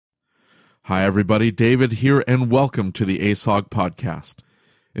Hi, everybody. David here, and welcome to the ASOG podcast.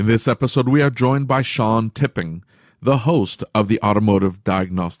 In this episode, we are joined by Sean Tipping, the host of the Automotive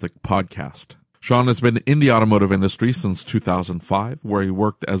Diagnostic Podcast. Sean has been in the automotive industry since 2005, where he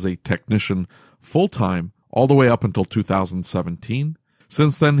worked as a technician full-time all the way up until 2017.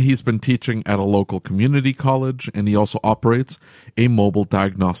 Since then, he's been teaching at a local community college, and he also operates a mobile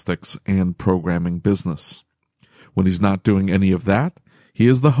diagnostics and programming business. When he's not doing any of that, he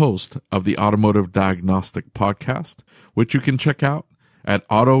is the host of the Automotive Diagnostic Podcast, which you can check out at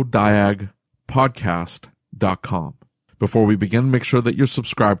autodiagpodcast.com. Before we begin, make sure that you're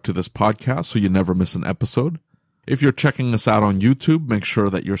subscribed to this podcast so you never miss an episode. If you're checking us out on YouTube, make sure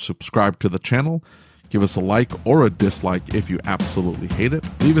that you're subscribed to the channel. Give us a like or a dislike if you absolutely hate it.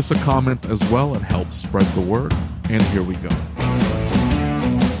 Leave us a comment as well. It helps spread the word. And here we go.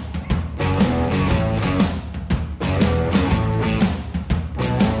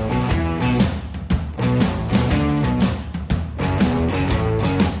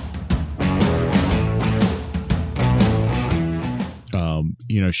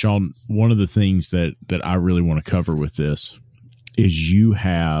 Sean, one of the things that I really want to cover with this is you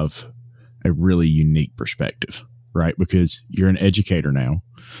have a really unique perspective, right? Because you're an educator now.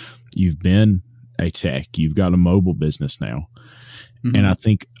 You've been a tech. You've got a mobile business now. Mm-hmm. And I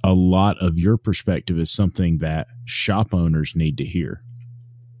think a lot of your perspective is something that shop owners need to hear.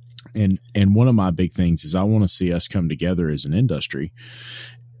 And one of my big things is I want to see us come together as an industry.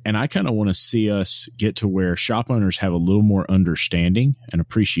 And I kind of want to see us get to where shop owners have a little more understanding and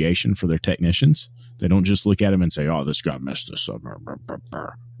appreciation for their technicians. They don't just look at them and say, oh, this guy messed this up,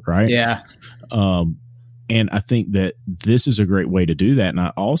 right? Yeah. And I think that this is a great way to do that. And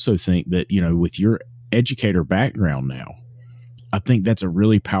I also think that, with your educator background now, I think that's a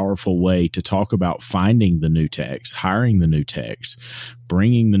really powerful way to talk about finding the new techs, hiring the new techs,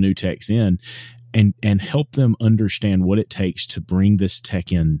 bringing the new techs in, and help them understand what it takes to bring this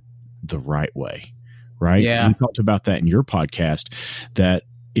tech in the right way, right? Yeah. We talked about that in your podcast, that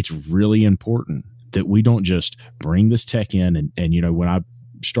it's really important that we don't just bring this tech in. And when I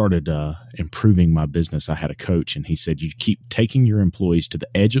started improving my business, I had a coach, and he said, you keep taking your employees to the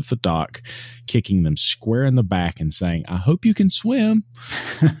edge of the dock, kicking them square in the back and saying, I hope you can swim.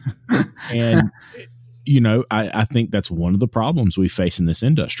 And, I think that's one of the problems we face in this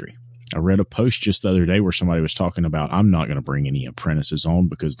industry. I read a post just the other day where somebody was talking about, I'm not going to bring any apprentices on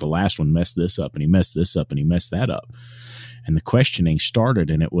because the last one messed this up and he messed this up and he messed that up. And the questioning started,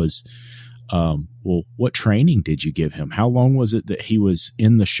 and it was, well, what training did you give him? How long was it that he was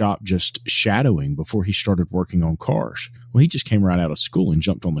in the shop just shadowing before he started working on cars? Well, he just came right out of school and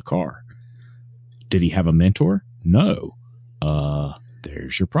jumped on the car. Did he have a mentor? No.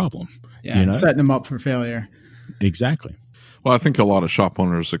 There's your problem. Yeah, setting them up for failure. Exactly. Well, I think a lot of shop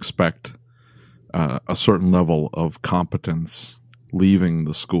owners expect a certain level of competence leaving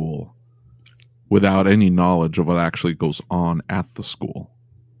the school without any knowledge of what actually goes on at the school.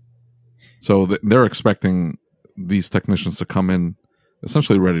 So they're expecting these technicians to come in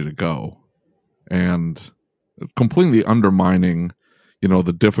essentially ready to go, and completely undermining,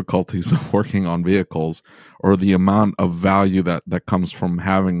 the difficulties of working on vehicles or the amount of value that comes from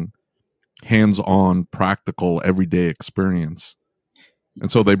having hands-on, practical, everyday experience.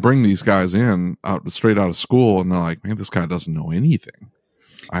 And so they bring these guys in straight out of school, and they're like, man, this guy doesn't know anything.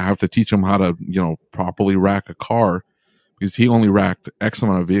 I have to teach him how to, properly rack a car, because he only racked X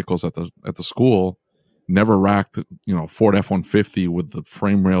amount of vehicles at the school, never racked, Ford F-150 with the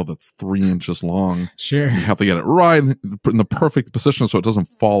frame rail that's 3 inches long. Sure. You have to get it right in the perfect position so it doesn't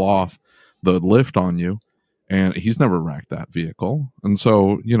fall off the lift on you. And he's never racked that vehicle. And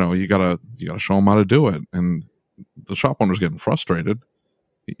so, you gotta show him how to do it. And the shop owner's getting frustrated.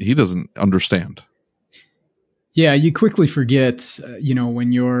 He doesn't understand. Yeah, you quickly forget,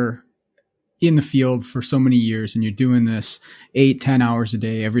 when you're in the field for so many years and you're doing this 8-10 hours a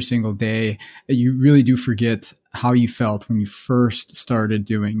day, every single day, you really do forget how you felt when you first started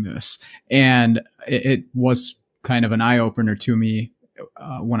doing this. And it was kind of an eye-opener to me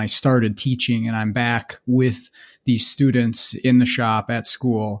when I started teaching, and I'm back with these students in the shop at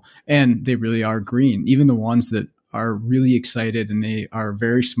school, and they really are green. Even the ones that are really excited and they are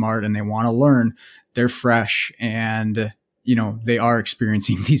very smart and they want to learn, they're fresh, and, they are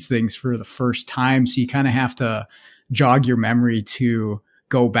experiencing these things for the first time. So you kind of have to jog your memory to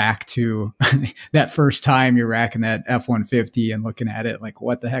go back to that first time you're racking that F-150 and looking at it like,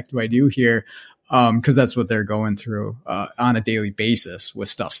 what the heck do I do here? Because that's what they're going through on a daily basis with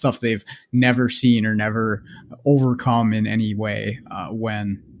stuff they've never seen or never overcome in any way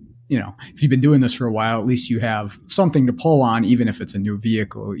when if you've been doing this for a while, at least you have something to pull on, even if it's a new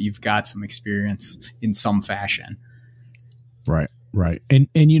vehicle, you've got some experience in some fashion. Right. Right. And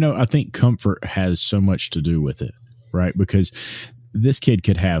I think comfort has so much to do with it, right? Because this kid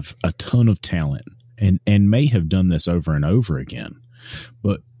could have a ton of talent and may have done this over and over again.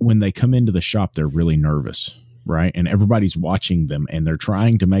 But when they come into the shop, they're really nervous, right? And everybody's watching them and they're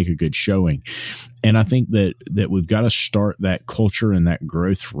trying to make a good showing. And I think that we've got to start that culture and that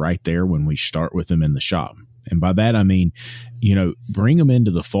growth right there when we start with them in the shop. And by that, I mean, bring them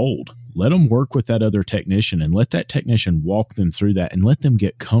into the fold. Let them work with that other technician and let that technician walk them through that and let them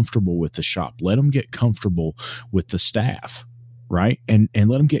get comfortable with the shop. Let them get comfortable with the staff. Right. And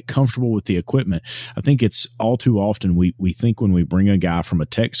let them get comfortable with the equipment. I think it's all too often we think when we bring a guy from a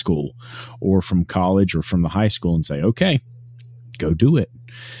tech school or from college or from the high school and say, okay, go do it.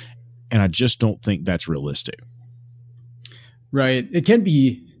 And I just don't think that's realistic. Right. It can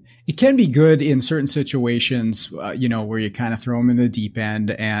be good in certain situations, where you kind of throw them in the deep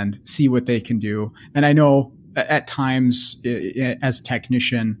end and see what they can do. And I know at times as a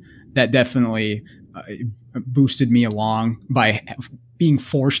technician, that definitely boosted me along by being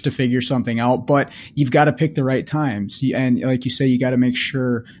forced to figure something out, but you've got to pick the right times. And like you say, you got to make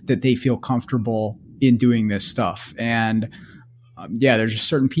sure that they feel comfortable in doing this stuff. And there's just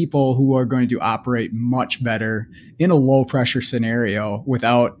certain people who are going to operate much better in a low pressure scenario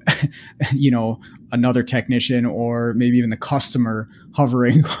without, another technician or maybe even the customer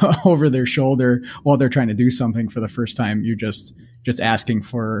hovering over their shoulder while they're trying to do something for the first time. You're just asking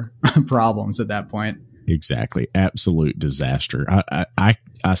for problems at that point. Exactly. Absolute disaster. I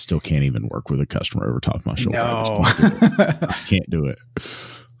still can't even work with a customer over top of my shoulder. No. I can't do it.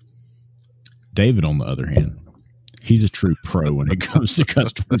 David, on the other hand, he's a true pro when it comes to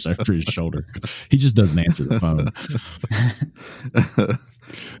customers over his shoulder. He just doesn't answer the phone.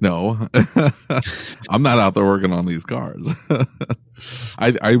 No, I'm not out there working on these cars.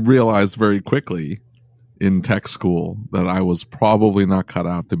 I realized very quickly in tech school that I was probably not cut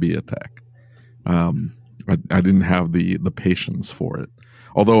out to be a tech. I didn't have the patience for it.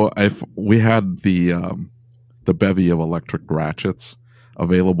 Although we had the bevy of electric ratchets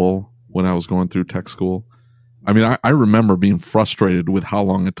available when I was going through tech school. I mean, I remember being frustrated with how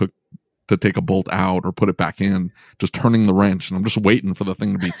long it took to take a bolt out or put it back in, just turning the wrench. And I'm just waiting for the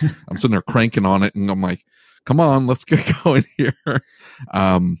thing to be, I'm sitting there cranking on it and I'm like, come on, let's get going here.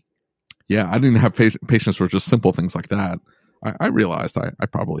 I didn't have patience for just simple things like that. I realized I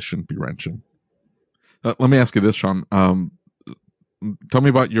probably shouldn't be wrenching. Let me ask you this, Sean. Tell me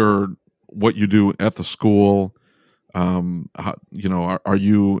about what you do at the school. Are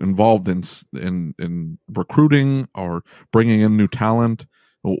you involved in recruiting or bringing in new talent?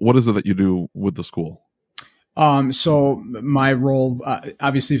 What is it that you do with the school? So my role,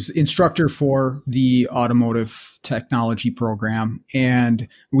 obviously, is instructor for the Automotive Technology program, and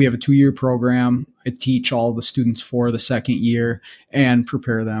we have a 2-year program. I teach all the students for the second year and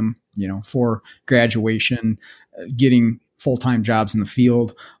prepare them, for graduation, getting full-time jobs in the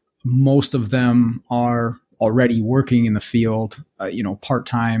field. Most of them are already working in the field,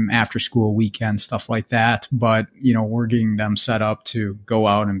 part-time, after school, weekend, stuff like that. But, we're getting them set up to go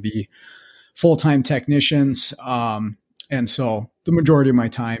out and be full-time technicians. And so the majority of my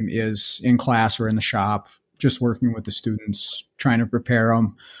time is in class or in the shop, just working with the students, trying to prepare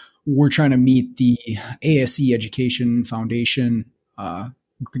them. We're trying to meet the ASE Education Foundation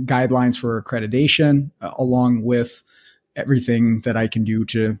guidelines for accreditation, along with everything that I can do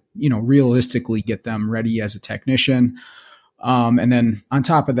to, realistically get them ready as a technician. And then on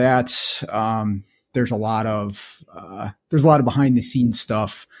top of that, there's a lot of behind the scenes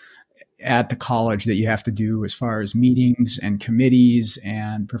stuff at the college that you have to do as far as meetings and committees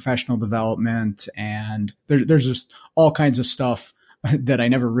and professional development. And there's just all kinds of stuff that I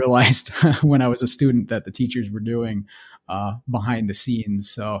never realized when I was a student that the teachers were doing behind the scenes.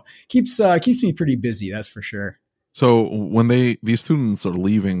 So keeps me pretty busy, that's for sure. So when these students are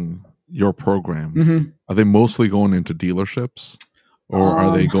leaving your program, are they mostly going into dealerships? Or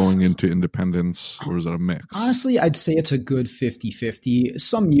are they going into independents, or is it a mix? Honestly, I'd say it's a good 50-50.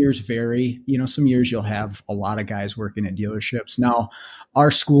 Some years vary. Some years you'll have a lot of guys working at dealerships. Now,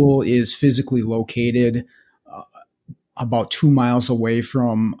 our school is physically located about 2 miles away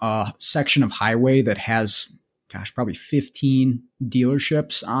from a section of highway that has, probably 15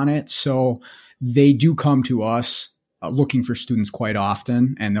 dealerships on it. So they do come to us looking for students quite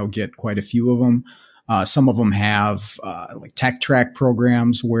often, and they'll get quite a few of them. Some of them have like tech track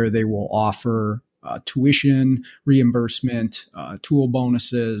programs where they will offer tuition reimbursement, tool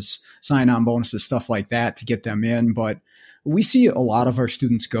bonuses, sign-on bonuses, stuff like that to get them in. But we see a lot of our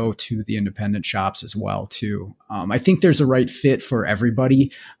students go to the independent shops as well too. I think there's a right fit for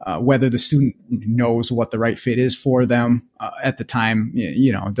everybody, whether the student knows what the right fit is for them at the time.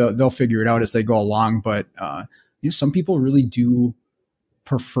 They'll figure it out as they go along. But some people really do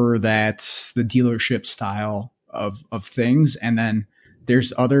prefer the dealership style of things, and then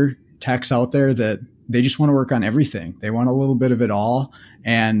there's other techs out there that they just want to work on everything. They want a little bit of it all,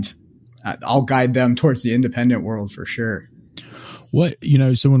 and I'll guide them towards the independent world for sure.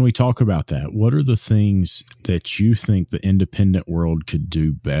 So when we talk about that, what are the things that you think the independent world could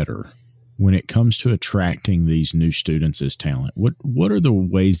do better when it comes to attracting these new students as talent? What are the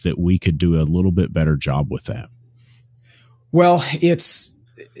ways that we could do a little bit better job with that? Well, it's,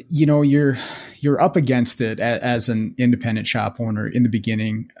 you're up against it as an independent shop owner in the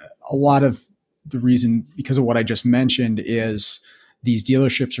beginning. A lot of the reason, because of what I just mentioned, is these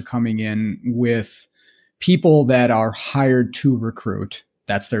dealerships are coming in with people that are hired to recruit.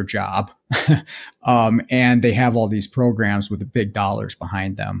 That's their job. And they have all these programs with the big dollars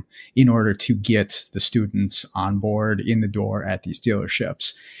behind them in order to get the students on board in the door at these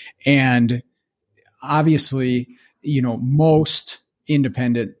dealerships. And obviously, most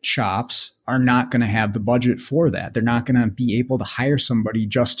independent shops are not going to have the budget for that. They're not going to be able to hire somebody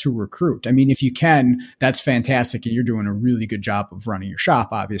just to recruit. I mean, if you can, that's fantastic. And you're doing a really good job of running your shop,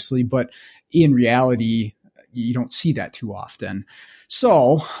 obviously. But in reality, you don't see that too often.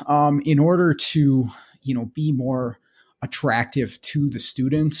 So in order to, be more attractive to the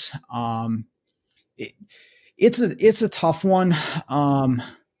students, it's a tough one.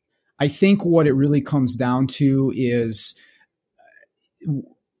 I think what it really comes down to is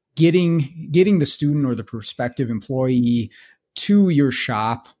getting the student or the prospective employee to your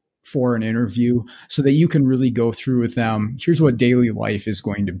shop for an interview so that you can really go through with them. Here's what daily life is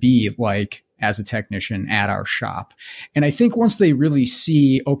going to be like as a technician at our shop. And I think once they really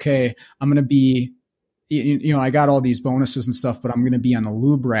see, okay, I'm going to be, I got all these bonuses and stuff, but I'm going to be on the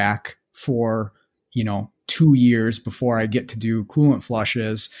lube rack for, 2 years before I get to do coolant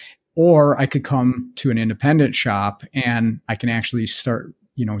flushes. Or I could come to an independent shop and I can actually start,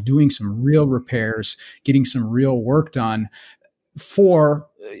 doing some real repairs, getting some real work done for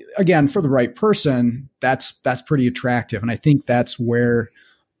the right person. That's pretty attractive. And I think that's where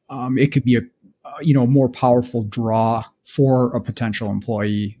it could be a more powerful draw for a potential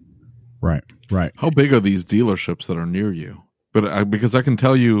employee. Right. How big are these dealerships that are near you? Because I can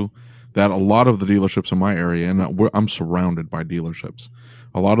tell you that a lot of the dealerships in my area, and I'm surrounded by dealerships,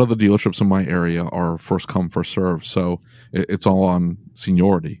 a lot of the dealerships in my area are first come, first serve. So it's all on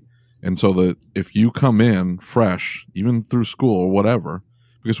seniority. And so that if you come in fresh, even through school or whatever,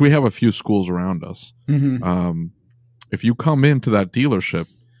 because we have a few schools around us, if you come into that dealership,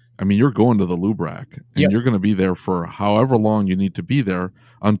 I mean, you're going to the lube rack and you're going to be there for however long you need to be there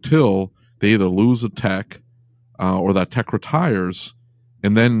until they either lose a tech or that tech retires.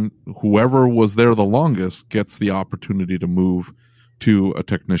 And then whoever was there the longest gets the opportunity to move to a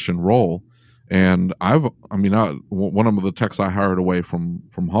technician role. And one of the techs I hired away from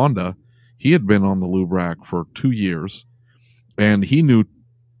Honda, he had been on the lube rack for 2 years, and he knew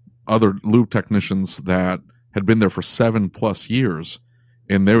other lube technicians that had been there for 7+ years,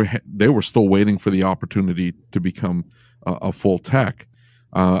 and they were still waiting for the opportunity to become a full tech.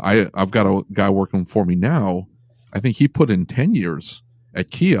 I've got a guy working for me now. I think he put in 10 years at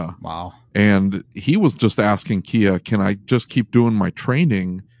Kia. Wow. And he was just asking Kia, can I just keep doing my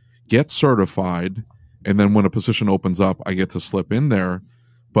training, get certified, and then when a position opens up, I get to slip in there.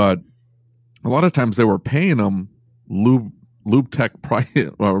 But a lot of times they were paying them lube tech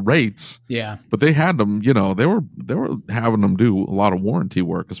rates. Yeah. But they had them, they were having them do a lot of warranty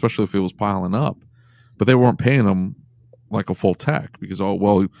work, especially if it was piling up. But they weren't paying them like a full tech because,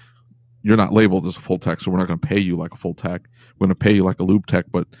 you're not labeled as a full tech, so we're not going to pay you like a full tech. We're going to pay you like a lube tech,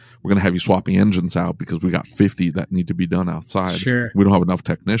 but we're going to have you swapping engines out because we got 50 that need to be done outside. Sure. We don't have enough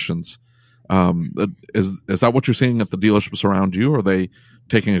technicians. Is that what you're seeing at the dealerships around you? Or are they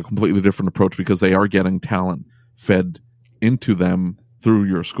taking a completely different approach because they are getting talent fed into them through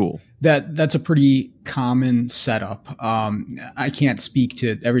your school? That's a pretty common setup. I can't speak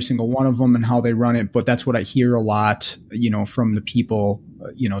to every single one of them and how they run it, but that's what I hear a lot, from the people,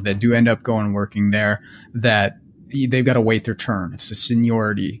 that do end up going and working there, that they've got to wait their turn. It's a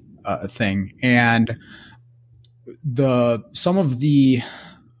seniority thing. And some of the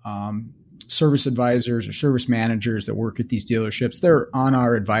service advisors or service managers that work at these dealerships, they're on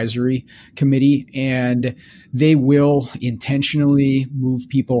our advisory committee, and they will intentionally move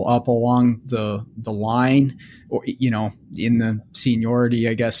people up along the line, or in the seniority,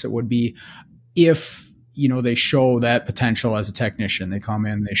 I guess it would be, if they show that potential as a technician. They come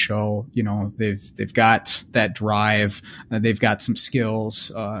in, they show, they've got that drive, they've got some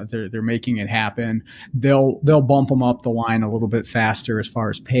skills, they're making it happen. They'll bump them up the line a little bit faster as far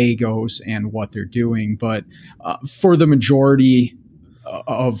as pay goes and what they're doing. But for the majority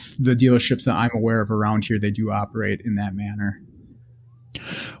of the dealerships that I'm aware of around here, they do operate in that manner.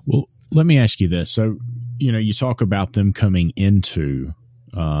 Well, let me ask you this. So, you talk about them coming into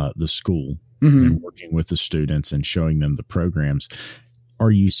the school and working with the students and showing them the programs. Are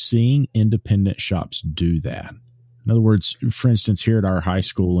you seeing independent shops do that? In other words, for instance, here at our high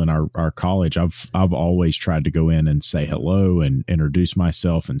school and our college, I've always tried to go in and say hello and introduce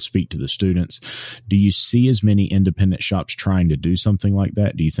myself and speak to the students. Do you see as many independent shops trying to do something like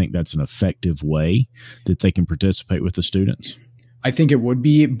that? Do you think that's an effective way that they can participate with the students? I think it would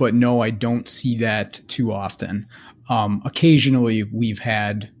be, but no, I don't see that too often. Occasionally we've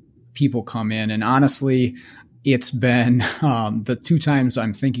had people come in, and honestly, it's been the 2 times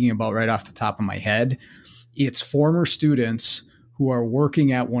I'm thinking about right off the top of my head. It's former students who are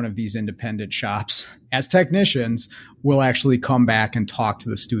working at one of these independent shops as technicians will actually come back and talk to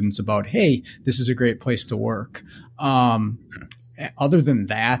the students about, hey, this is a great place to work. Other than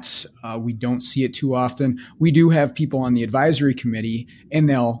that, we don't see it too often. We do have people on the advisory committee, and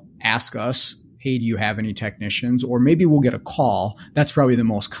they'll ask us, hey, do you have any technicians? Or maybe we'll get a call. That's probably the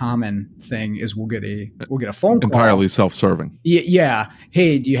most common thing is we'll get a phone call. Entirely self-serving. Yeah.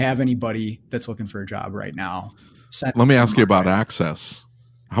 Hey, do you have anybody that's looking for a job right now? Let me ask you about access.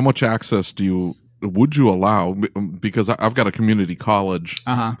 How much access would you allow? Because I've got a community college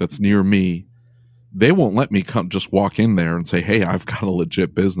that's near me. They won't let me just walk in there and say, hey, I've got a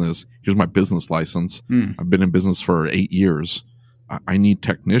legit business. Here's my business license. I've been in business for 8 years. I need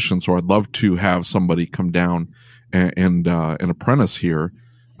technicians, or I'd love to have somebody come down and an apprentice here.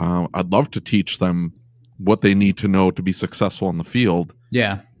 I'd love to teach them what they need to know to be successful in the field.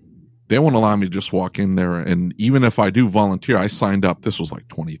 Yeah. They won't allow me to just walk in there. And even if I do volunteer, I signed up. This was like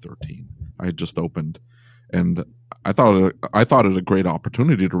 2013. I had just opened, and I thought it a great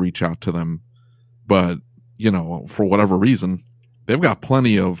opportunity to reach out to them. But, for whatever reason, they've got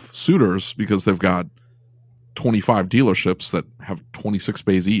plenty of suitors because they've got 25 dealerships that have 26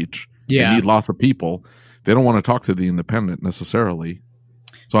 bays each. Yeah. They need lots of people. They don't want to talk to the independent necessarily.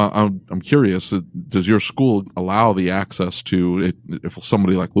 So I'm curious, does your school allow the access to, if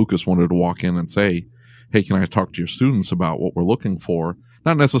somebody like Lucas wanted to walk in and say, hey, can I talk to your students about what we're looking for?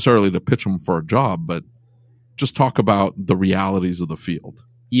 Not necessarily to pitch them for a job, but just talk about the realities of the field.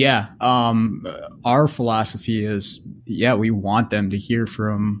 Yeah. Our philosophy is, we want them to hear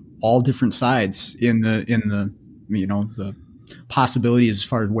from all different sides in the possibilities as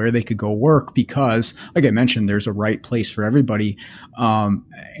far as where they could go work, because like I mentioned, there's a right place for everybody.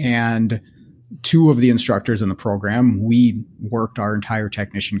 And 2 of the instructors in the program, we worked our entire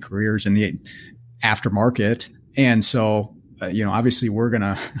technician careers in the aftermarket. And so, obviously we're going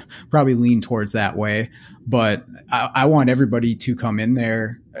to probably lean towards that way, but I want everybody to come in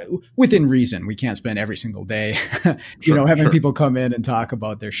there within reason. We can't spend every single day, having people come in and talk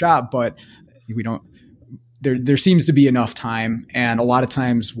about their shop, but we don't, there seems to be enough time. And a lot of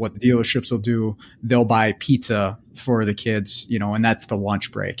times what the dealerships will do, they'll buy pizza for the kids, and that's the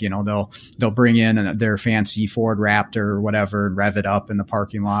lunch break. They'll bring in their fancy Ford Raptor or whatever and rev it up in the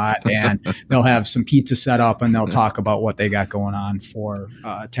parking lot, and they'll have some pizza set up, and they'll talk about what they got going on for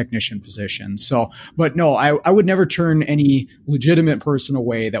technician positions. So, but no, I would never turn any legitimate person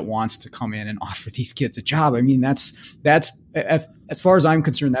away that wants to come in and offer these kids a job. I mean, that's as far as I'm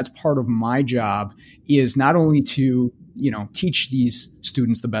concerned, that's part of my job, is not only to, teach these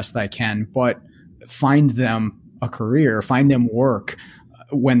students the best I can, but find them a career, find them work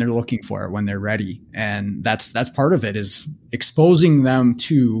when they're looking for it, when they're ready. And that's part of it, is exposing them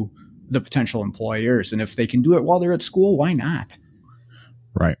to the potential employers. And if they can do it while they're at school, why not?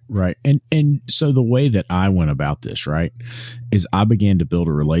 Right. And so the way that I went about this, right, is I began to build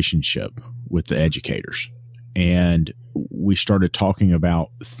a relationship with the educators. And we started talking about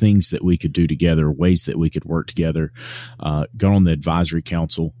things that we could do together, ways that we could work together, got on the advisory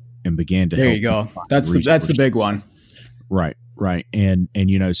council and began to help. There you go. That's the big one. Right. And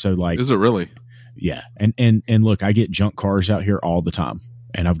so like, is it really? Yeah. And look, I get junk cars out here all the time,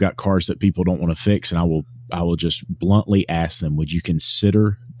 and I've got cars that people don't want to fix. And I will just bluntly ask them, would you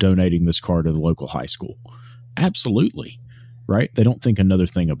consider donating this car to the local high school? Absolutely. Right. They don't think another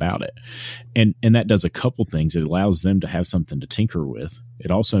thing about it. And that does a couple things. It allows them to have something to tinker with.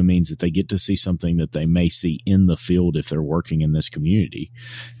 It also means that they get to see something that they may see in the field if they're working in this community.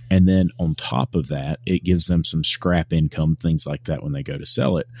 And then on top of that, it gives them some scrap income, things like that when they go to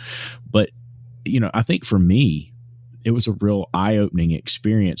sell it. But I think for me, it was a real eye-opening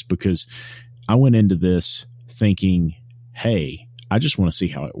experience because I went into this thinking, hey, I just want to see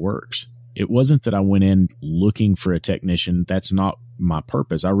how it works. It wasn't that I went in looking for a technician. That's not my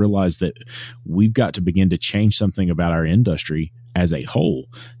purpose. I realized that we've got to begin to change something about our industry as a whole.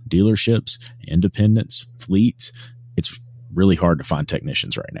 Dealerships, independents, fleets. It's really hard to find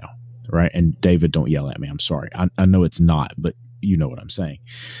technicians right now, right? And David, don't yell at me. I'm sorry. I know it's not, but you know what I'm saying.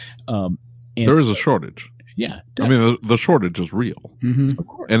 There is a shortage. Yeah. Definitely. I mean, the shortage is real. Mm-hmm. Of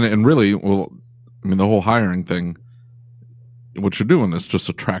course. And really, well, I mean, the whole hiring thing, what you're doing is just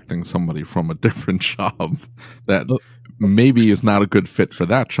attracting somebody from a different job that maybe is not a good fit for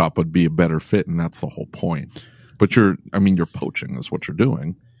that shop, but be a better fit. And that's the whole point. But you're poaching is what you're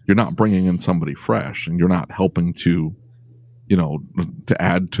doing. You're not bringing in somebody fresh, and you're not helping to, to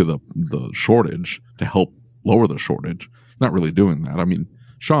add to the shortage, to help lower the shortage. Not really doing that. I mean,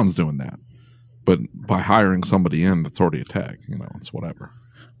 Sean's doing that, but by hiring somebody in that's already a tech, it's whatever.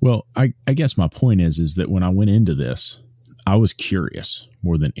 Well, I guess my point is that when I went into this, I was curious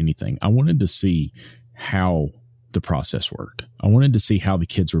more than anything. I wanted to see how the process worked. I wanted to see how the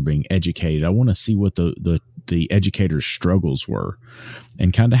kids were being educated. I want to see what the educators' struggles were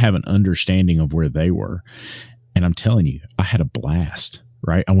and kind of have an understanding of where they were. And I'm telling you, I had a blast,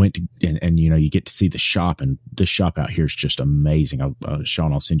 right? I went to, and you get to see the shop, and this shop out here is just amazing.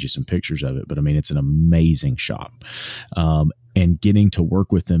 Sean, I'll send you some pictures of it, but I mean, it's an amazing shop. And getting to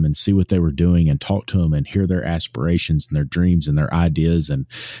work with them and see what they were doing and talk to them and hear their aspirations and their dreams and their ideas.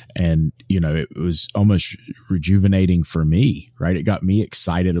 And it was almost rejuvenating for me, right? It got me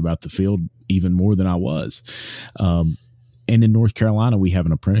excited about the field even more than I was. And in North Carolina, we have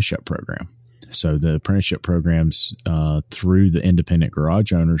an apprenticeship program. So the apprenticeship programs through the independent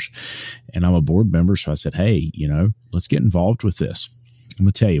garage owners, and I'm a board member. So I said, hey, let's get involved with this. I'm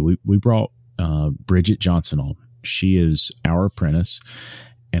going to tell you, we brought Bridget Johnson on. She is our apprentice,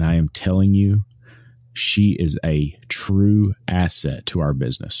 and I am telling you, she is a true asset to our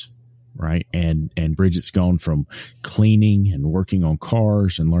business, right? And Bridget's gone from cleaning and working on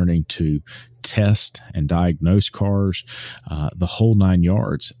cars and learning to test and diagnose cars, the whole 9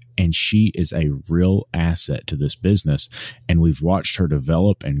 yards. And she is a real asset to this business. And we've watched her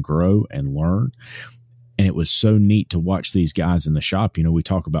develop and grow and learn. And it was so neat to watch these guys in the shop. We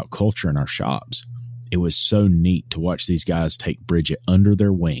talk about culture in our shops. It was so neat to watch these guys take Bridget under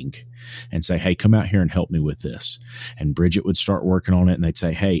their wing and say, hey, come out here and help me with this. And Bridget would start working on it, and they'd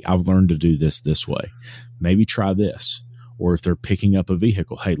say, hey, I've learned to do this way. Maybe try this. Or if they're picking up a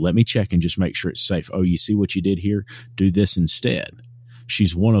vehicle, hey, let me check and just make sure it's safe. Oh, you see what you did here? Do this instead.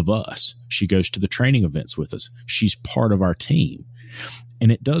 She's one of us. She goes to the training events with us. She's part of our team.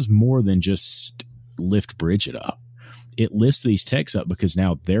 And it does more than just lift Bridget up. It lifts these techs up because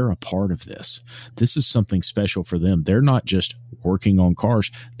now they're a part of this. This is something special for them. They're not just working on cars.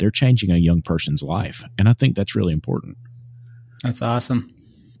 They're changing a young person's life. And I think that's really important. That's awesome.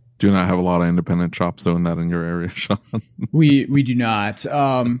 Do you not have a lot of independent shops doing that in your area, Sean? We do not.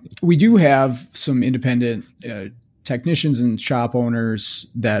 We do have some independent technicians and shop owners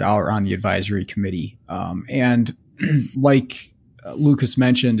that are on the advisory committee. And like Lucas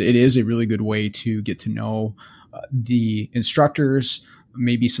mentioned, it is a really good way to get to know the instructors,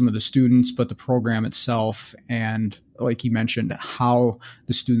 maybe some of the students, but the program itself. And like you mentioned, how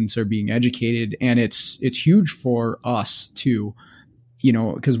the students are being educated. And it's huge for us too,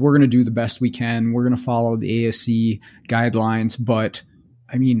 because we're going to do the best we can. We're going to follow the ASE guidelines. But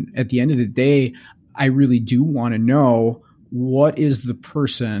I mean, at the end of the day, I really do want to know, what is the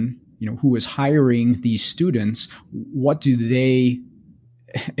person, who is hiring these students? What do they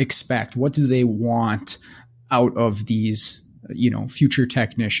expect? What do they want out of these, future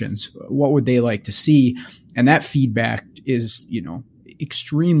technicians? What would they like to see? And that feedback is,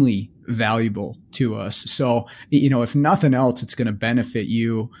 extremely valuable to us. So, if nothing else, it's going to benefit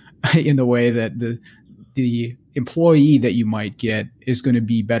you in the way that the employee that you might get is going to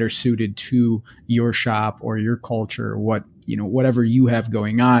be better suited to your shop or your culture, whatever you have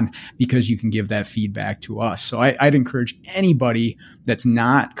going on, because you can give that feedback to us. So I'd encourage anybody that's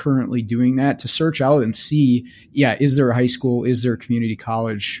not currently doing that to search out and see, is there a high school? Is there a community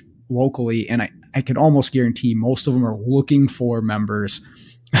college locally? And I can almost guarantee most of them are looking for members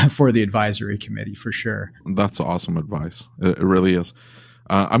for the advisory committee for sure. That's awesome advice. It really is.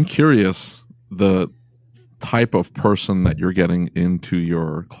 I'm curious, the type of person that you're getting into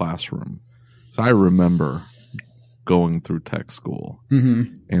your classroom. So I remember going through tech school,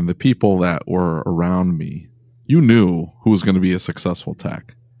 and the people that were around me, you knew who was going to be a successful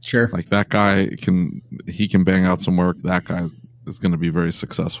tech. Sure. Like, that guy can bang out some work. That guy is going to be very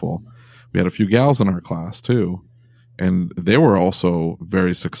successful. We had a few gals in our class too, and they were also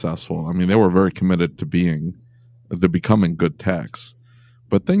very successful. I mean, they were very committed to becoming good techs.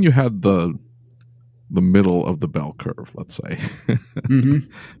 But then you had the middle of the bell curve, let's say.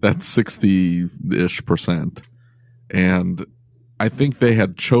 That's 60-ish%. And I think they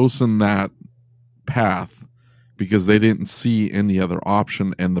had chosen that path because they didn't see any other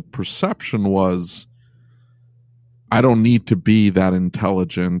option. And the perception was, I don't need to be that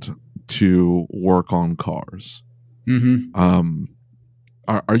intelligent to work on cars.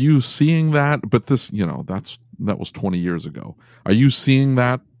 Are you seeing that? But this, that was 20 years ago. Are you seeing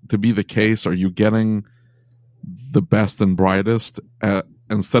that to be the case? Are you getting the best and brightest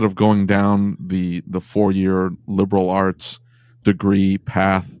instead of going down the 4-year liberal arts degree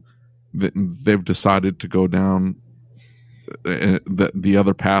path? They've decided to go down the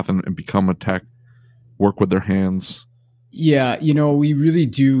other path and become a tech, work with their hands. Yeah, we really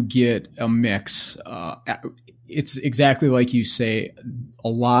do get a mix. It's exactly like you say. A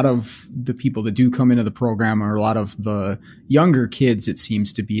lot of the people that do come into the program are a lot of the younger kids, it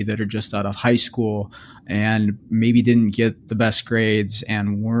seems to be, that are just out of high school and maybe didn't get the best grades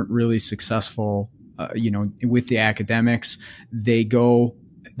and weren't really successful, with the academics. They go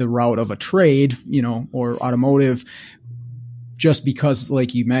the route of a trade, or automotive, just because,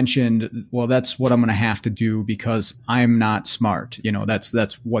 like you mentioned, well, that's what I'm going to have to do because I'm not smart.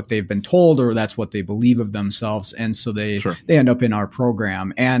 That's what they've been told, or that's what they believe of themselves. And so they end up in our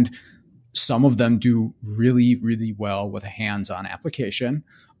program. And some of them do really, really well with a hands-on application.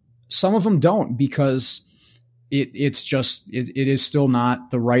 Some of them don't, because it is still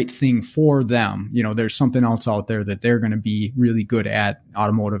not the right thing for them. There's something else out there that they're going to be really good at.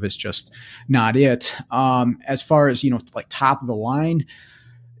 Automotive is just not it. As far as, like top of the line,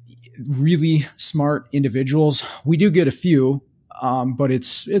 really smart individuals, we do get a few, but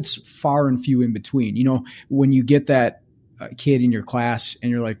it's far and few in between. When you get that kid in your class and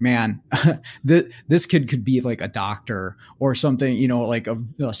you're like, man, this kid could be like a doctor or something, like a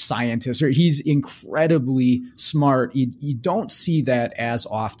scientist, or he's incredibly smart. You don't see that as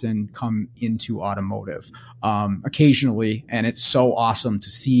often come into automotive, occasionally. And it's so awesome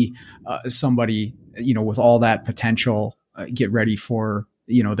to see, somebody, with all that potential, get ready for,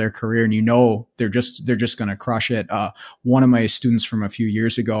 their career, and they're just going to crush it. One of my students from a few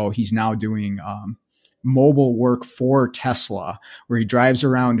years ago, he's now doing, mobile work for Tesla, where he drives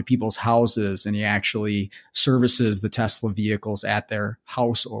around to people's houses and he actually services the Tesla vehicles at their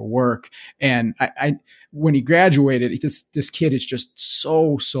house or work. And when he graduated, this kid is just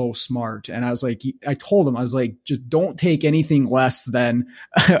so smart. And I told him, just don't take anything less than,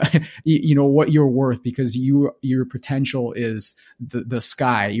 what you're worth, because your potential is the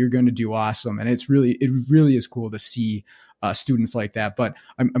sky. You're going to do awesome. And it really is cool to see students like that. But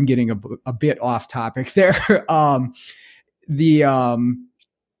I'm getting a bit off topic there. It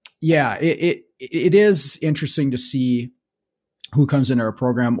is interesting to see who comes into our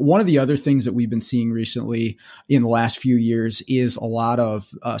program. One of the other things that we've been seeing recently in the last few years is a lot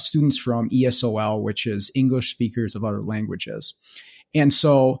of students from ESOL, which is English speakers of other languages. And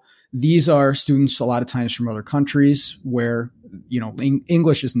so these are students a lot of times from other countries where,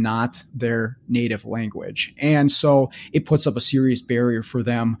 English is not their native language. And so it puts up a serious barrier for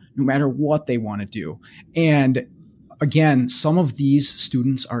them no matter what they want to do. And again, some of these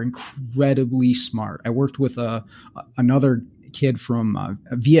students are incredibly smart. I worked with another kid from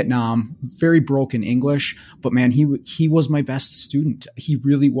Vietnam, very broken English, but man, he was my best student. He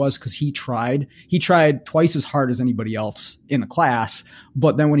really was, because he tried twice as hard as anybody else in the class.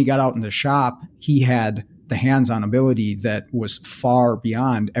 But then when he got out in the shop, he had the hands-on ability that was far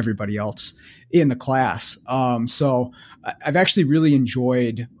beyond everybody else in the class. So I've actually really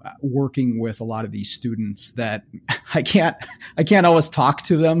enjoyed working with a lot of these students that I can't always talk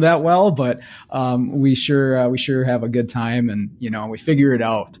to them that well, but we sure have a good time, and we figure it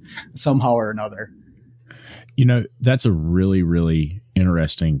out somehow or another. That's a really, really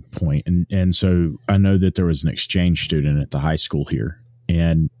interesting point. And so I know that there was an exchange student at the high school here,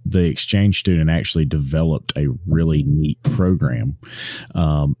 and the exchange student actually developed a really neat program.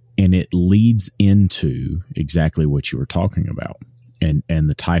 And it leads into exactly what you were talking about, and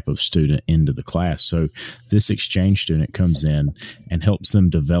the type of student into the class. So this exchange student comes in and helps them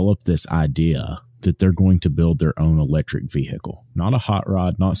develop this idea that they're going to build their own electric vehicle, not a hot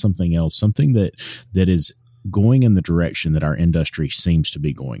rod, not something else, something that is going in the direction that our industry seems to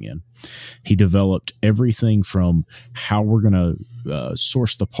be going in. He developed everything from how we're going to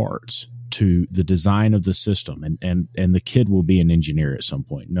source the parts to the design of the system. And the kid will be an engineer at some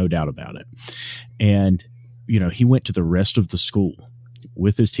point, no doubt about it. And, he went to the rest of the school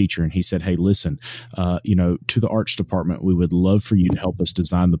with his teacher, and he said, hey, listen, to the arts department, we would love for you to help us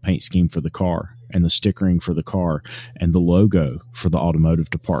design the paint scheme for the car and the stickering for the car and the logo for the automotive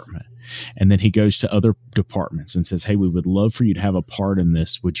department. And then he goes to other departments and says, hey, we would love for you to have a part in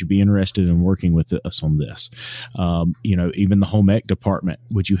this. Would you be interested in working with us on this? Even the home ec department,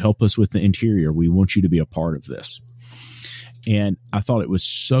 would you help us with the interior? We want you to be a part of this. And I thought it was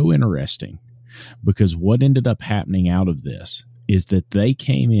so interesting because what ended up happening out of this is that they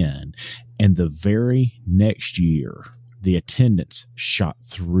came in, and the very next year, the attendance shot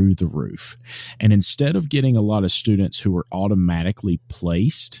through the roof. And instead of getting a lot of students who were automatically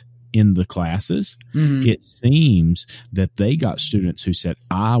placed in the classes, it seems that they got students who said,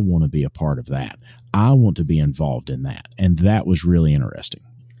 I want to be a part of that. I want to be involved in that. And that was really interesting.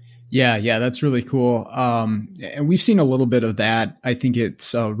 Yeah, that's really cool. And we've seen a little bit of that. I think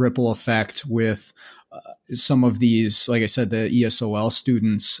it's a ripple effect with some of these, like I said, the ESOL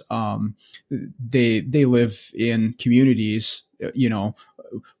students. They live in communities,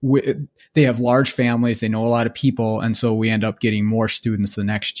 they have large families, they know a lot of people. And so we end up getting more students the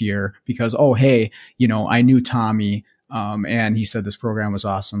next year because, oh, hey, I knew Tommy, and he said this program was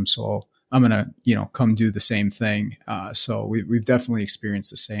awesome. So I'm going to, come do the same thing. So we've definitely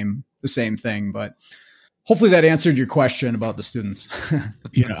experienced the same thing, but hopefully that answered your question about the students.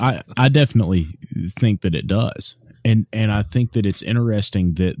 I definitely think that it does. And I think that it's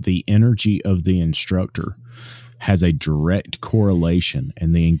interesting that the energy of the instructor has a direct correlation,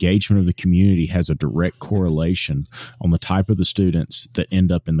 and the engagement of the community has a direct correlation on the type of the students that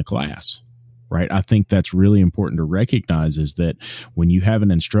end up in the class. Right. I think that's really important to recognize, is that when you have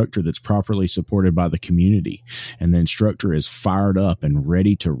an instructor that's properly supported by the community, and the instructor is fired up and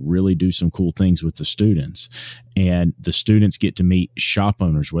ready to really do some cool things with the students, and the students get to meet shop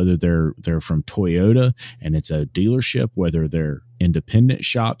owners, whether they're from Toyota and it's a dealership, whether they're independent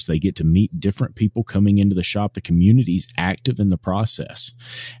shops, they get to meet different people coming into the shop. The community's active in the process.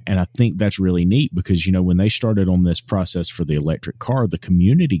 And I think that's really neat because, when they started on this process for the electric car, the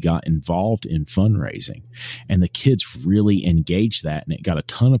community got involved in fundraising, and the kids really engaged that, and it got a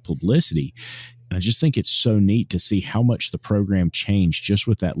ton of publicity. And I just think it's so neat to see how much the program changed just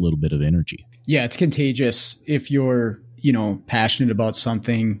with that little bit of energy. Yeah, it's contagious. If you're passionate about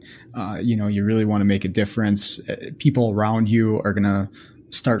something, you really want to make a difference, people around you are going to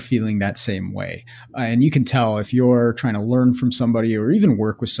start feeling that same way. And you can tell if you're trying to learn from somebody or even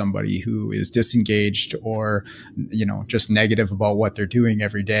work with somebody who is disengaged or, just negative about what they're doing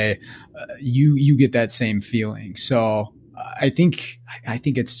every day, you get that same feeling. So I think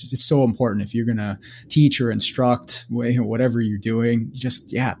it's so important if you're going to teach or instruct, whatever you're doing,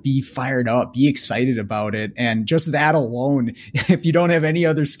 just, be fired up, be excited about it. And just that alone, if you don't have any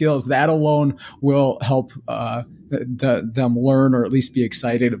other skills, that alone will help them learn or at least be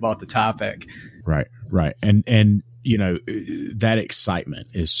excited about the topic. Right. And that excitement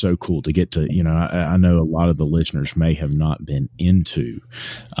is so cool to get to, I know a lot of the listeners may have not been into,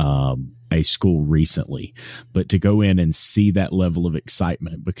 a school recently, but to go in and see that level of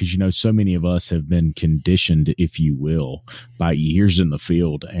excitement, because, so many of us have been conditioned, if you will, by years in the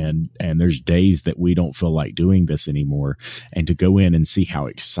field. And there's days that we don't feel like doing this anymore. And to go in and see how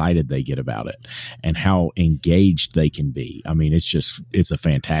excited they get about it and how engaged they can be. I mean, it's a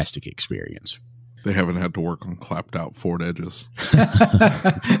fantastic experience. They haven't had to work on clapped out Ford edges.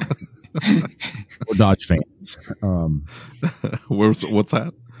 Or Dodge Vans. What's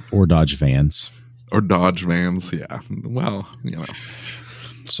that? Or Dodge Vans. Yeah. Well,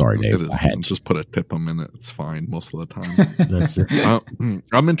 Sorry, Dave. Just put a tip them in it. It's fine most of the time. That's it.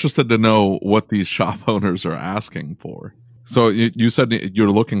 I'm interested to know what these shop owners are asking for. So you said you're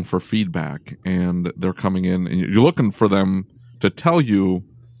looking for feedback, and they're coming in, and you're looking for them to tell you,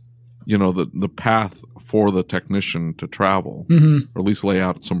 the path for the technician to travel, or at least lay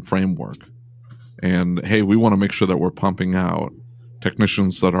out some framework. And hey, we want to make sure that we're pumping out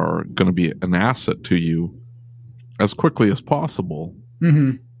technicians that are going to be an asset to you as quickly as possible.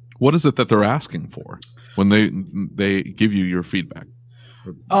 What is it that they're asking for when they give you your feedback?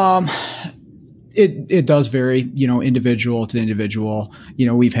 It does vary, individual to individual.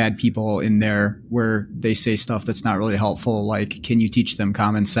 We've had people in there where they say stuff that's not really helpful, like, can you teach them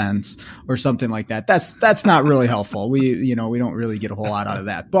common sense or something like that? That's not really helpful. We don't really get a whole lot out of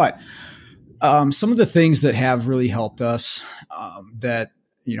that. But some of the things that have really helped us, that,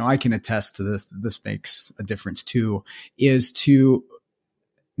 I can attest to this makes a difference too, is to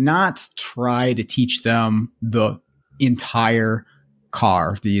not try to teach them the entire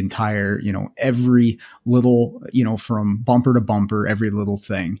car, the entire, every little, from bumper to bumper, every little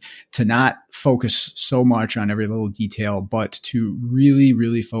thing, to not focus so much on every little detail, but to really,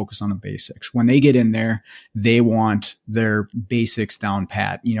 really focus on the basics. When they get in there, they want their basics down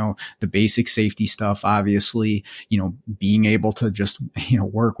pat, the basic safety stuff, obviously, being able to just,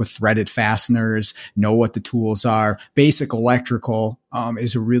 work with threaded fasteners, know what the tools are. Basic electrical,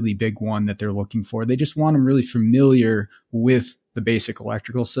 is a really big one that they're looking for. They just want them really familiar with the basic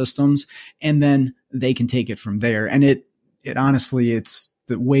electrical systems, and then they can take it from there. And it honestly, it's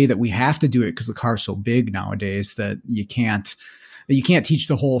the way that we have to do it because the car's so big nowadays that you can't teach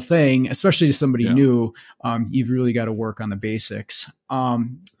the whole thing, especially to somebody new. You've really got to work on the basics.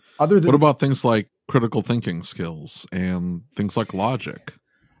 What about things like critical thinking skills and things like logic?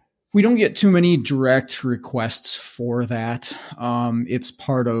 We don't get too many direct requests for that. It's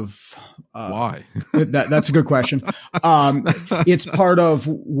part of why? That's a good question. It's part of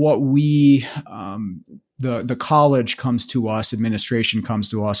what we the college comes to us, administration comes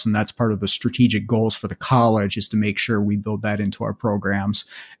to us, and that's part of the strategic goals for the college is to make sure we build that into our programs.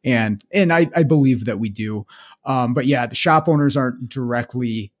 And I believe that we do. But yeah, the shop owners aren't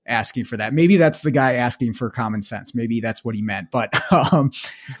directly asking for that. Maybe that's the guy asking for common sense. Maybe that's what he meant. But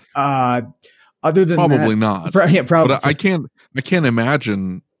other than probably that, not. Yeah, probably. But I can't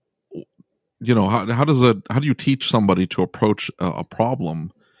imagine. How do you teach somebody to approach a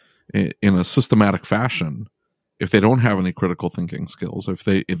problem in a systematic fashion if they don't have any critical thinking skills, if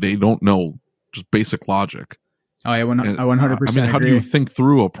they don't know just basic logic? Oh, I 100% how do agree. you think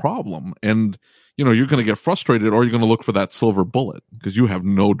through a problem? And you're going to get frustrated, or you're going to look for that silver bullet because you have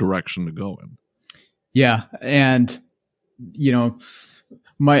no direction to go in. Yeah, and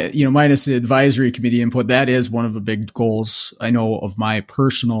minus the advisory committee input, that is one of the big goals I know of my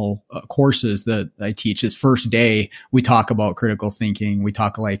personal courses that I teach. Is first day we talk about critical thinking. We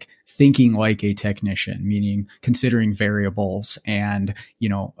talk like thinking like a technician, meaning considering variables and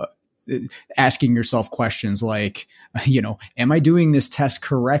asking yourself questions like, am I doing this test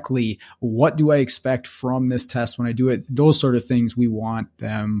correctly? What do I expect from this test when I do it? Those sort of things we want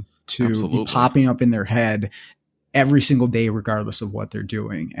them to be popping up in their head every single day, regardless of what they're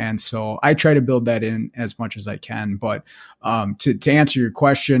doing. And so I try to build that in as much as I can. But to answer your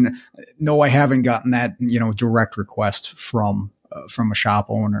question, no, I haven't gotten that, direct request from a shop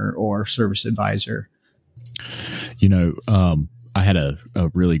owner or service advisor. I had a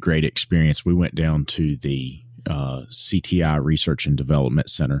really great experience. We went down to the CTI Research and Development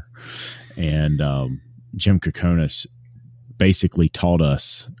Center, and Jim Kokonis basically taught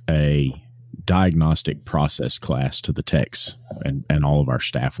us a diagnostic process class to the techs and all of our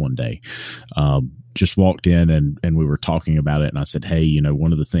staff one day. Just walked in and we were talking about it, and I said, hey,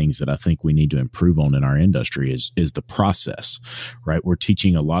 one of the things that I think we need to improve on in our industry is the process, right? We're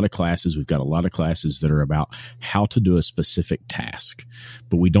teaching a lot of classes. We've got a lot of classes that are about how to do a specific task,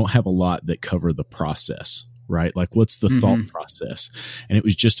 but we don't have a lot that cover the process, right? Like, what's the thought process? And it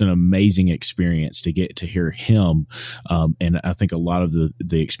was just an amazing experience to get to hear him. And I think a lot of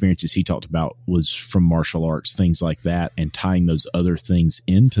the experiences he talked about was from martial arts, things like that, and tying those other things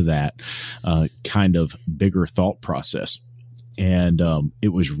into that kind of bigger thought process. And it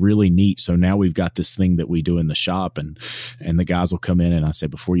was really neat. So now we've got this thing that we do in the shop, and the guys will come in and I say,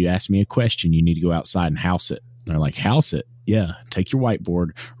 before you ask me a question, you need to go outside and house it. And they're like, house it? Yeah. Take your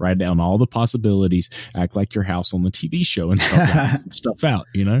whiteboard, write down all the possibilities, act like your house on the TV show and stuff out,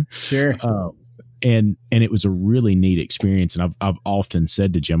 Sure. And it was a really neat experience. And I've often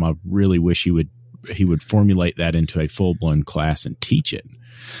said to Jim, I really wish he would formulate that into a full blown class and teach it,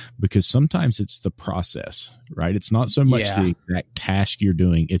 because sometimes it's the process, right? It's not so much the exact task you're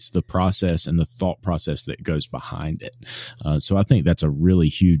doing. It's the process and the thought process that goes behind it. So I think that's a really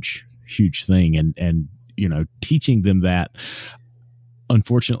huge thing. And, teaching them that,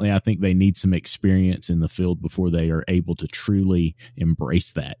 unfortunately, I think they need some experience in the field before they are able to truly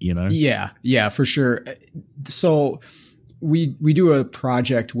embrace that, Yeah, for sure. So we do a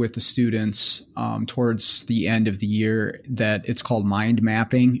project with the students towards the end of the year that it's called mind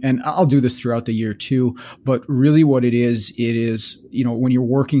mapping. And I'll do this throughout the year too. But really what it is, when you're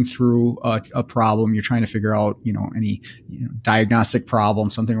working through a problem, you're trying to figure out, any diagnostic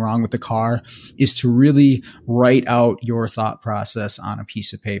problem, something wrong with the car, is to really write out your thought process on a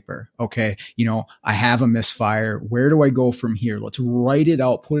piece of paper. Okay. I have a misfire. Where do I go from here? Let's write it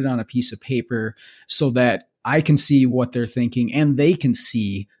out, put it on a piece of paper so that I can see what they're thinking and they can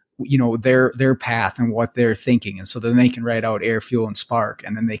see, their path and what they're thinking. And so then they can write out air, fuel, and spark,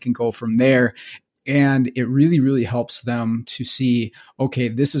 and then they can go from there. And it really, really helps them to see, okay,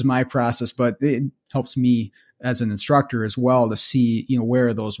 this is my process, but it helps me as an instructor as well to see, where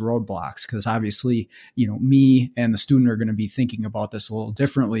are those roadblocks? Because obviously, me and the student are going to be thinking about this a little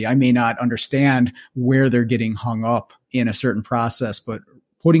differently. I may not understand where they're getting hung up in a certain process, but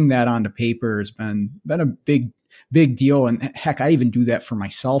putting that onto paper has been a big deal. And heck, I even do that for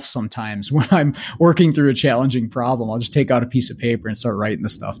myself sometimes when I'm working through a challenging problem. I'll just take out a piece of paper and start writing the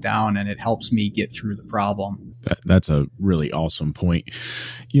stuff down, and it helps me get through the problem. That's a really awesome point.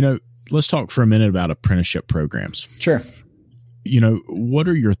 Let's talk for a minute about apprenticeship programs. Sure. What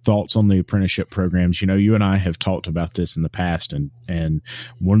are your thoughts on the apprenticeship programs? You and I have talked about this in the past, and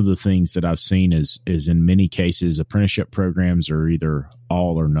one of the things that I've seen is in many cases, apprenticeship programs are either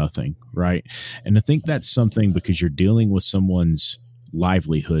all or nothing, right? And I think that's something, because you're dealing with someone's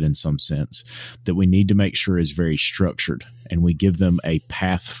livelihood in some sense, that we need to make sure is very structured, and we give them a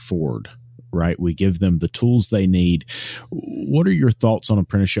path forward. Right? We give them the tools they need. What are your thoughts on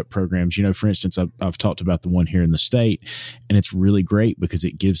apprenticeship programs? For instance, I've talked about the one here in the state, and it's really great because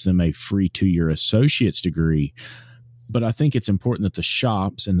it gives them a free 2-year associate's degree. But I think it's important that the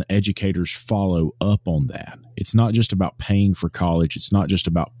shops and the educators follow up on that. It's not just about paying for college. It's not just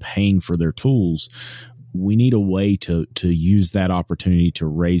about paying for their tools. We need a way to use that opportunity to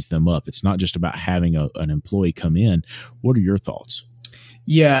raise them up. It's not just about having an employee come in. What are your thoughts?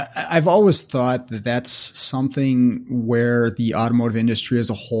 Yeah, I've always thought that that's something where the automotive industry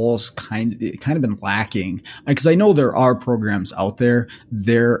as a whole has kind of been lacking. Because I know there are programs out there.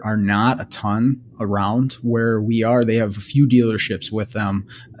 There are not a ton around where we are. They have a few dealerships with them.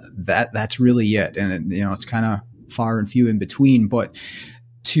 That's really it. And it's kind of far and few in between. But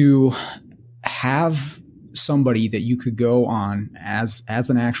to have somebody that you could go on as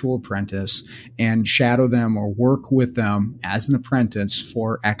an actual apprentice and shadow them or work with them as an apprentice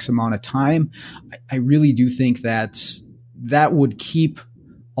for X amount of time, I really do think that would keep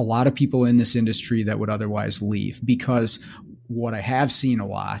a lot of people in this industry that would otherwise leave. Because what I have seen a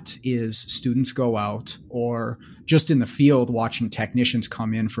lot is students go out, or just in the field watching technicians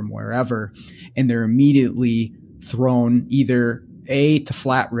come in from wherever, and they're immediately thrown either to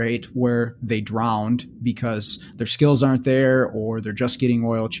flat rate, where they drowned because their skills aren't there, or they're just getting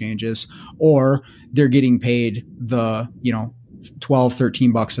oil changes, or they're getting paid the,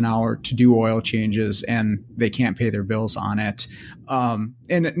 $12-13 an hour to do oil changes, and they can't pay their bills on it.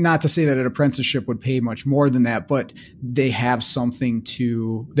 And not to say that an apprenticeship would pay much more than that, but they have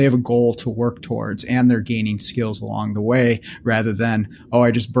they have a goal to work towards, and they're gaining skills along the way, rather than,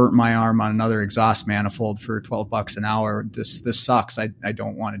 I just burnt my arm on another exhaust manifold for $12 an hour. This sucks. I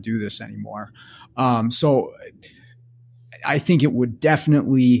don't want to do this anymore. So I think it would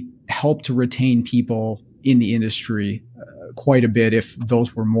definitely help to retain people in the industry quite a bit if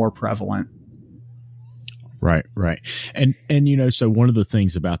those were more prevalent. Right. And so one of the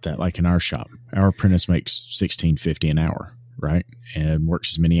things about that, like in our shop, our apprentice makes $16.50 an hour, right? And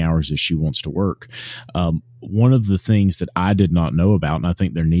works as many hours as she wants to work. One of the things that I did not know about, and I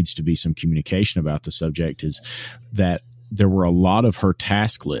think there needs to be some communication about the subject, is that there were a lot of her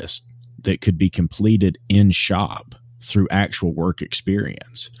task list that could be completed in shop through actual work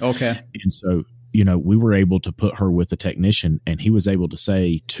experience. Okay. And so, we were able to put her with a technician, and he was able to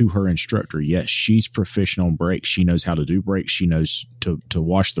say to her instructor, yes, she's proficient on brakes. She knows how to do brakes. She knows to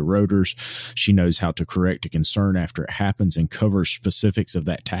wash the rotors. She knows how to correct a concern after it happens, and cover specifics of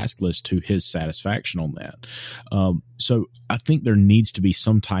that task list to his satisfaction on that. So I think there needs to be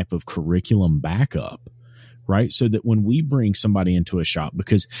some type of curriculum backup, right? So that when we bring somebody into a shop,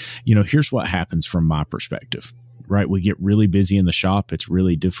 because, here's what happens from my perspective. Right. We get really busy in the shop. It's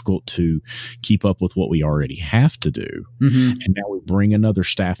really difficult to keep up with what we already have to do. Mm-hmm. And now we bring another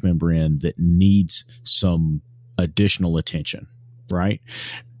staff member in that needs some additional attention. Right.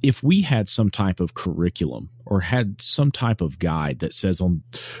 If we had some type of curriculum, or had some type of guide that says on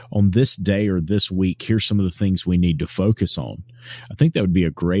this day or this week, here's some of the things we need to focus on, I think that would be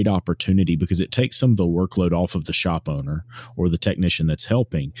a great opportunity, because it takes some of the workload off of the shop owner or the technician that's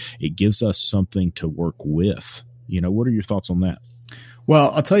helping. It gives us something to work with. What are your thoughts on that?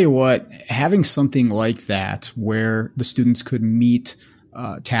 Well, I'll tell you what, having something like that where the students could meet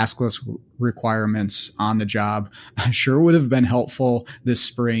task list requirements on the job sure would have been helpful this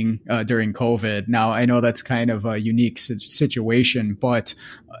spring during COVID. Now, I know that's kind of a unique situation, but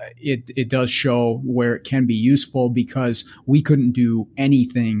it does show where it can be useful, because we couldn't do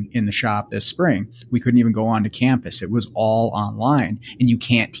anything in the shop this spring. We couldn't even go onto campus. It was all online, and you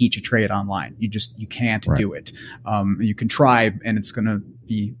can't teach a trade online. You can't do it. You can try, and it's going to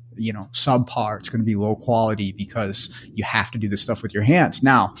be subpar. It's going to be low quality, because you have to do this stuff with your hands.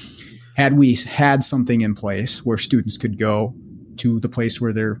 Now, had we had something in place where students could go to the place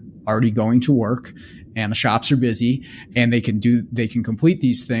where they're already going to work, and the shops are busy and they can complete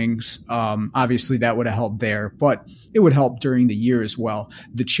these things. Obviously that would have helped there, but it would help during the year as well.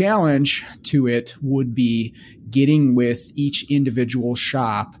 The challenge to it would be getting with each individual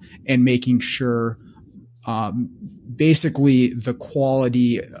shop and making sure, basically the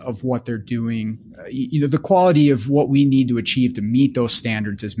quality of what they're doing, the quality of what we need to achieve to meet those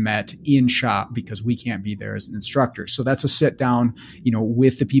standards is met in shop, because we can't be there as an instructor. So that's a sit down,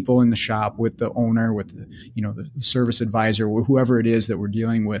 with the people in the shop, with the owner, with the service advisor, or whoever it is that we're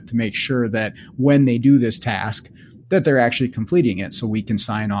dealing with, to make sure that when they do this task, that they're actually completing it, so we can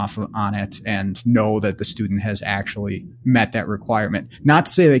sign off on it and know that the student has actually met that requirement. Not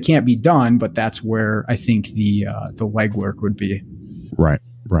to say they can't be done, but that's where I think the legwork would be. Right.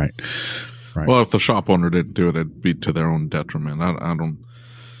 Well, if the shop owner didn't do it, it'd be to their own detriment.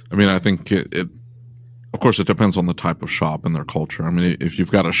 I think it of course, it depends on the type of shop and their culture. I mean, if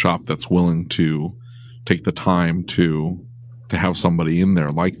you've got a shop that's willing to take the time to have somebody in there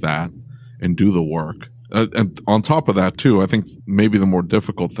like that and do the work. And on top of that, too, I think maybe the more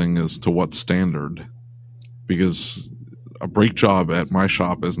difficult thing is to what standard, because a brake job at my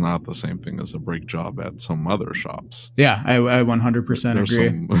shop is not the same thing as a brake job at some other shops. Yeah, I 100%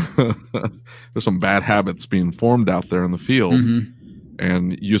 agree. There's some bad habits being formed out there in the field. Mm-hmm.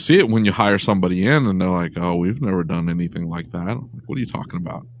 And you see it when you hire somebody in and they're like, oh, we've never done anything like that. What are you talking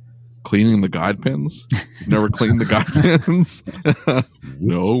about? Cleaning the guide pins? You've never cleaned the guide pins?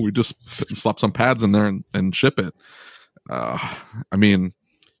 No, we just slap some pads in there and ship it.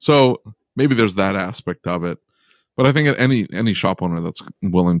 So maybe there's that aspect of it. But I think any shop owner that's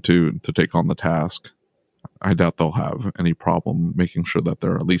willing to take on the task, I doubt they'll have any problem making sure that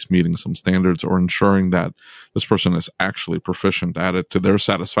they're at least meeting some standards, or ensuring that this person is actually proficient at it to their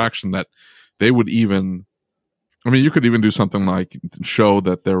satisfaction, that they would even, you could even do something like show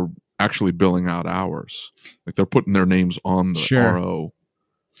that they're actually billing out hours, like they're putting their names on the Sure. RO.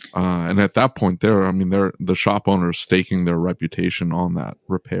 And at that point the shop owner's staking their reputation on that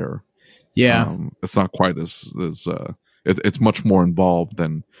repair. Yeah. It's not quite as it's much more involved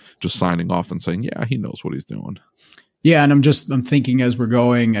than just signing off and saying, yeah, he knows what he's doing. Yeah. And I'm thinking as we're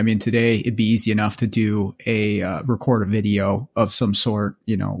going, today it'd be easy enough to do record a video of some sort,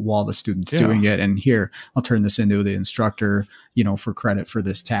 while the student's doing it. And here, I'll turn this into the instructor, for credit for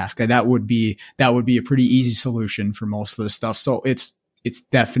this task. That would be a pretty easy solution for most of this stuff. So it's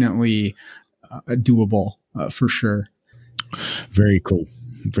definitely doable for sure. Very cool.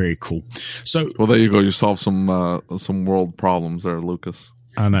 Very cool. So, well, there you go. You solved some world problems there, Lucas.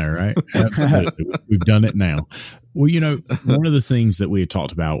 I know, right? Absolutely. We've done it now. Well, one of the things that we had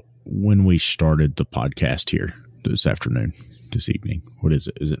talked about when we started the podcast here this evening. What is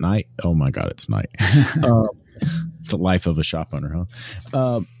it? Is it night? Oh my God, it's night. The life of a shop owner,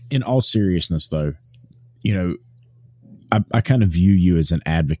 huh? In all seriousness, though, I kind of view you as an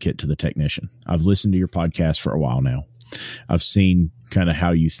advocate to the technician. I've listened to your podcast for a while now. I've seen kind of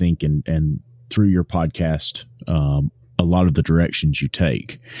how you think and through your podcast, a lot of the directions you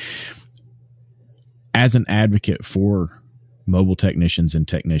take. As an advocate for mobile technicians and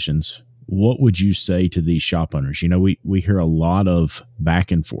technicians, what would you say to these shop owners? We hear a lot of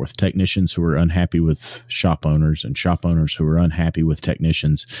back and forth, technicians who are unhappy with shop owners and shop owners who are unhappy with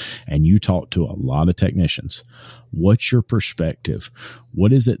technicians. And you talk to a lot of technicians. What's your perspective?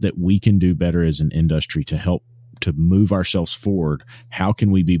 What is it that we can do better as an industry to help to move ourselves forward? How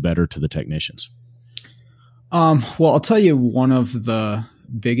can we be better to the technicians? Well, I'll tell you one of the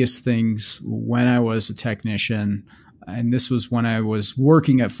biggest things when I was a technician, and this was when I was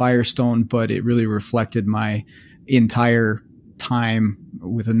working at Firestone, but it really reflected my entire time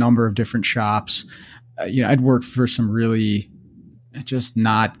with a number of different shops. I'd worked for some really just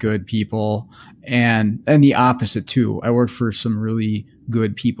not good people, and the opposite too. I worked for some really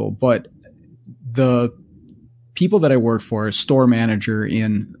good people, but the people that I worked for, a store manager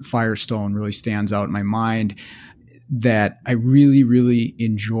in Firestone really stands out in my mind, that I really, really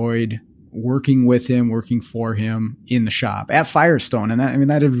enjoyed working with him, working for him in the shop at Firestone. And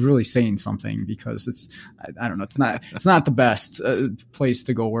that is really saying something, because I don't know, it's not the best place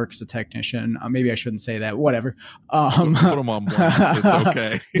to go work as a technician. Maybe I shouldn't say that, whatever. Put them on blast. It's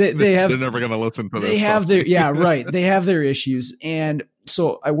okay. They're never going to listen to this. They have they have their issues. And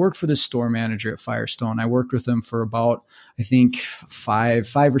so I worked for this store manager at Firestone. I worked with him for about, I think, five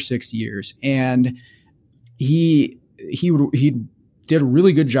or 6 years. And he did a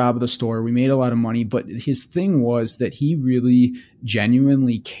really good job of the store. We made a lot of money, but his thing was that he really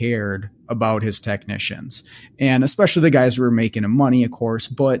genuinely cared about his technicians, and especially the guys who were making him money, of course,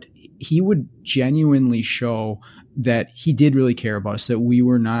 but he would genuinely show that he did really care about us, that we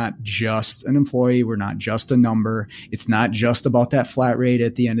were not just an employee. We're not just a number. It's not just about that flat rate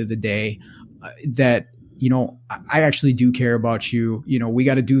at the end of the day, that, you know, I actually do care about you. You know, we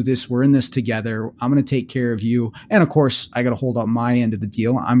got to do this. We're in this together. I'm going to take care of you. And of course, I got to hold up my end of the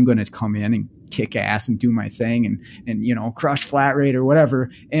deal. I'm going to come in and kick ass and do my thing and, you know, crush flat rate or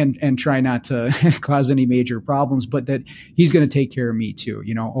whatever and try not to cause any major problems, but that he's going to take care of me too.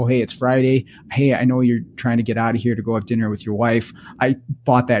 You know, oh, hey, it's Friday. Hey, I know you're trying to get out of here to go have dinner with your wife. I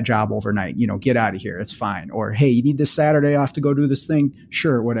bought that job overnight, you know, get out of here. It's fine. Or, hey, you need this Saturday off to go do this thing?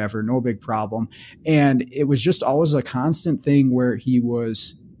 Sure. Whatever. No big problem. And it was just always a constant thing where he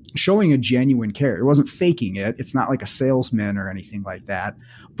was showing a genuine care. It wasn't faking it. It's not like a salesman or anything like that,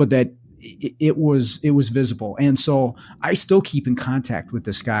 but that it was visible. And so I still keep in contact with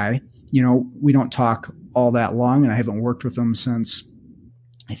this guy. You know, we don't talk all that long, and I haven't worked with him since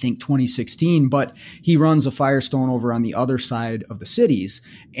I think 2016, but he runs a Firestone over on the other side of the cities,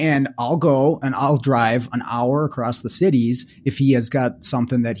 and I'll go and I'll drive an hour across the cities if he has got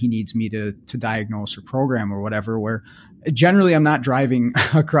something that he needs me to diagnose or program or whatever, where generally I'm not driving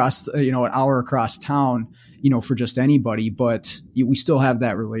across, you know, an hour across town, you know, for just anybody, but we still have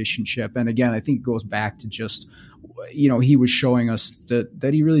that relationship. And again, I think it goes back to just, you know, he was showing us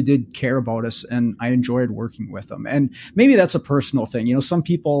that he really did care about us, and I enjoyed working with him. And maybe that's a personal thing. You know, some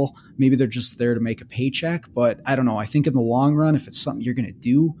people, maybe they're just there to make a paycheck, but I don't know. I think in the long run, if it's something you're going to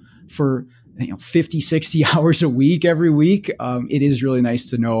do for, you know, 50, 60 hours a week, every week, it is really nice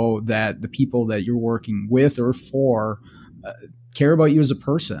to know that the people that you're working with or for care about you as a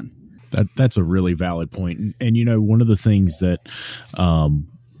person. That's a really valid point. And you know, one of the things that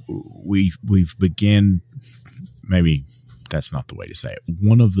we've began, maybe that's not the way to say it.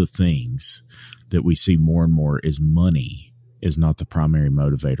 One of the things that we see more and more is money is not the primary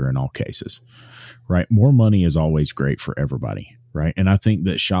motivator in all cases, right? More money is always great for everybody, right? And I think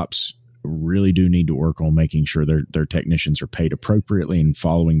that shops really do need to work on making sure their technicians are paid appropriately and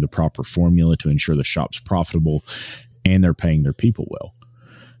following the proper formula to ensure the shop's profitable and they're paying their people well.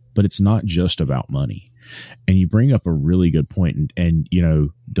 But it's not just about money. And you bring up a really good point. And you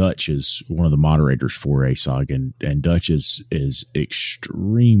know, Dutch is one of the moderators for ASOG, and Dutch is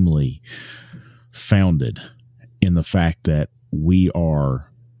extremely founded in the fact that we are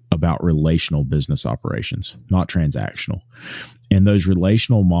about relational business operations, not transactional. And those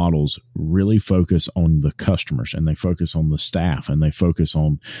relational models really focus on the customers, and they focus on the staff, and they focus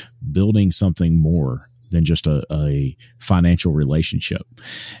on building something more than just a financial relationship.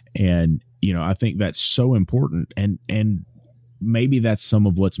 And, you know, I think that's so important. And maybe that's some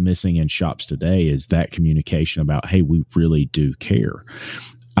of what's missing in shops today is that communication about, hey, we really do care.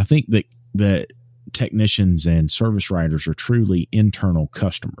 I think that technicians and service writers are truly internal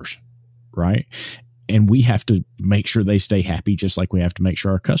customers, right? And we have to make sure they stay happy, just like we have to make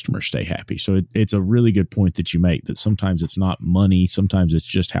sure our customers stay happy. So it's a really good point that you make, that sometimes it's not money. Sometimes it's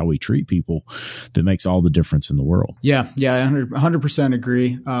just how we treat people that makes all the difference in the world. Yeah. I 100%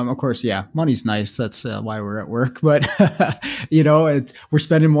 agree. Of course, yeah, money's nice. That's why we're at work. But, you know, we're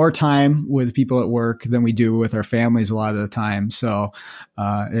spending more time with people at work than we do with our families a lot of the time. So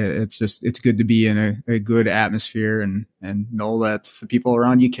it's good to be in a good atmosphere and know that the people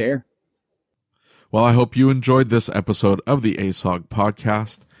around you care. Well, I hope you enjoyed this episode of the ASOG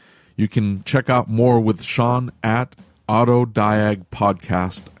podcast. You can check out more with Sean at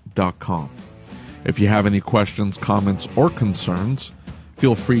autodiagpodcast.com. If you have any questions, comments, or concerns,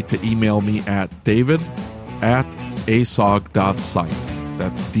 feel free to email me at david@asog.site.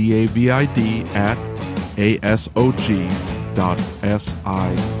 That's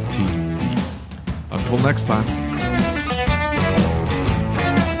DAVID@ASOG.SITE. Until next time.